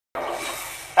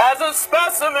As a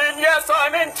specimen, yes,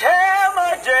 I'm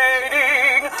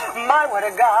intimidating. My, what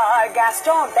a guy.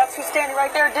 Gaston, that's who's standing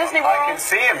right there at Disney World. I can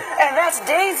see him. And that's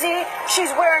Daisy. She's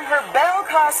wearing her Belle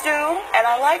costume. And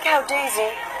I like how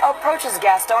Daisy approaches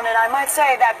Gaston. And I might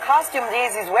say that costume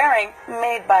Daisy's wearing,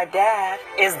 made by Dad.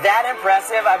 Is that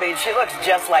impressive? I mean, she looks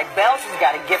just like Belle. She's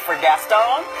got a gift for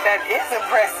Gaston. That is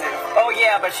impressive. Oh,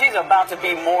 yeah, but she's about to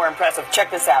be more impressive. Check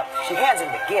this out. She hands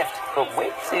him the gift. But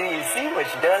wait till you see what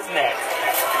she does next.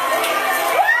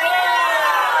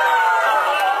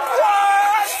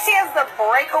 She has the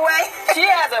breakaway. She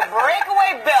has a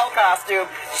breakaway Belle costume.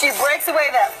 She breaks away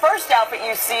that first outfit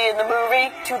you see in the movie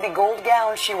to the gold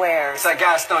gown she wears. So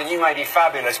Gaston, you may be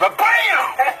fabulous, but BAM!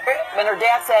 When her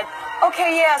dad said,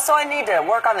 okay, yeah, so I need to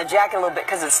work on the jacket a little bit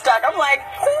because it's stuck. I'm like,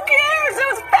 who cares? It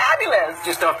was fabulous.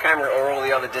 Just off camera, or all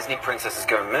the other Disney princesses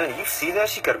going, man, you see that?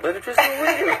 She got a better dress than we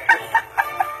do.